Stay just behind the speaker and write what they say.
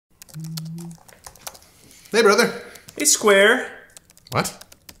Hey, brother. Hey, Square. What?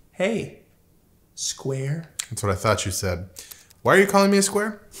 Hey, Square. That's what I thought you said. Why are you calling me a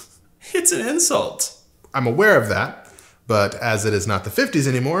square? It's an insult. I'm aware of that, but as it is not the 50s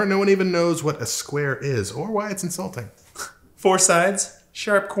anymore, no one even knows what a square is or why it's insulting. 4 sides,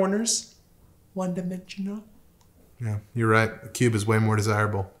 sharp corners, one-dimensional. Yeah, you're right. A cube is way more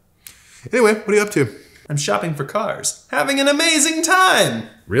desirable. Anyway, what are you up to? I'm shopping for cars. Having an amazing time!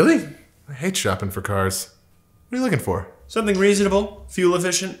 Really? I hate shopping for cars. What are you looking for? Something reasonable, fuel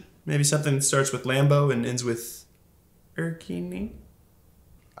efficient, maybe something that starts with Lambo and ends with Erkini.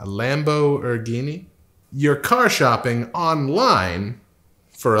 A Lambo Ergini? You're car shopping online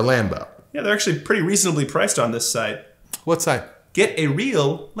for a Lambo. Yeah, they're actually pretty reasonably priced on this site. What site?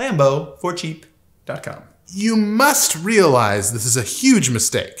 GetARealLambo4cheap.com. You must realize this is a huge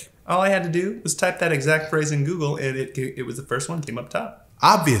mistake. All I had to do was type that exact phrase in Google and it was the first one, came up top.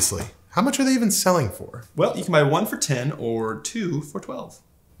 Obviously. How much are they even selling for? Well, you can buy 1 for 10 or 2 for 12.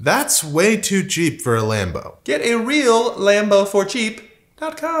 That's way too cheap for a Lambo.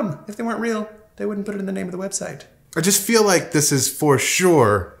 GetARealLambo4cheap.com. If they weren't real, they wouldn't put it in the name of the website. I just feel like this is for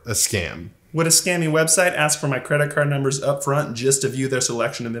sure a scam. Would a scammy website ask for my credit card numbers up front just to view their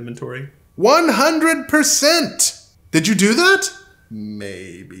selection of inventory? 100%! Did you do that?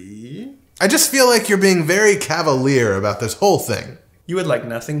 Maybe. I just feel like you're being very cavalier about this whole thing. You would like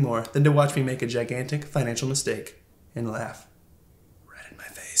nothing more than to watch me make a gigantic financial mistake and laugh right in my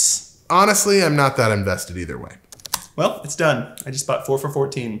face. Honestly, I'm not that invested either way. Well, it's done. I just bought 4 for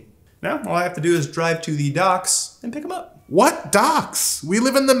 14. Now, all I have to do is drive to the docks and pick them up. What docks? We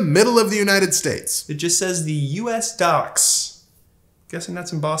live in the middle of the United States. It just says the U.S. docks. Guessing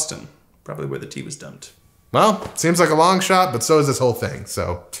that's in Boston. Probably where the tea was dumped. Well, seems like a long shot, but so is this whole thing,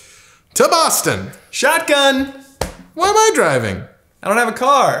 so... To Boston! Shotgun! Why am I driving? I don't have a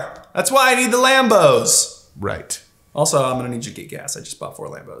car. That's why I need the Lambos. Right. Also, I'm gonna need you to get gas. I just bought 4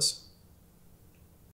 Lambos.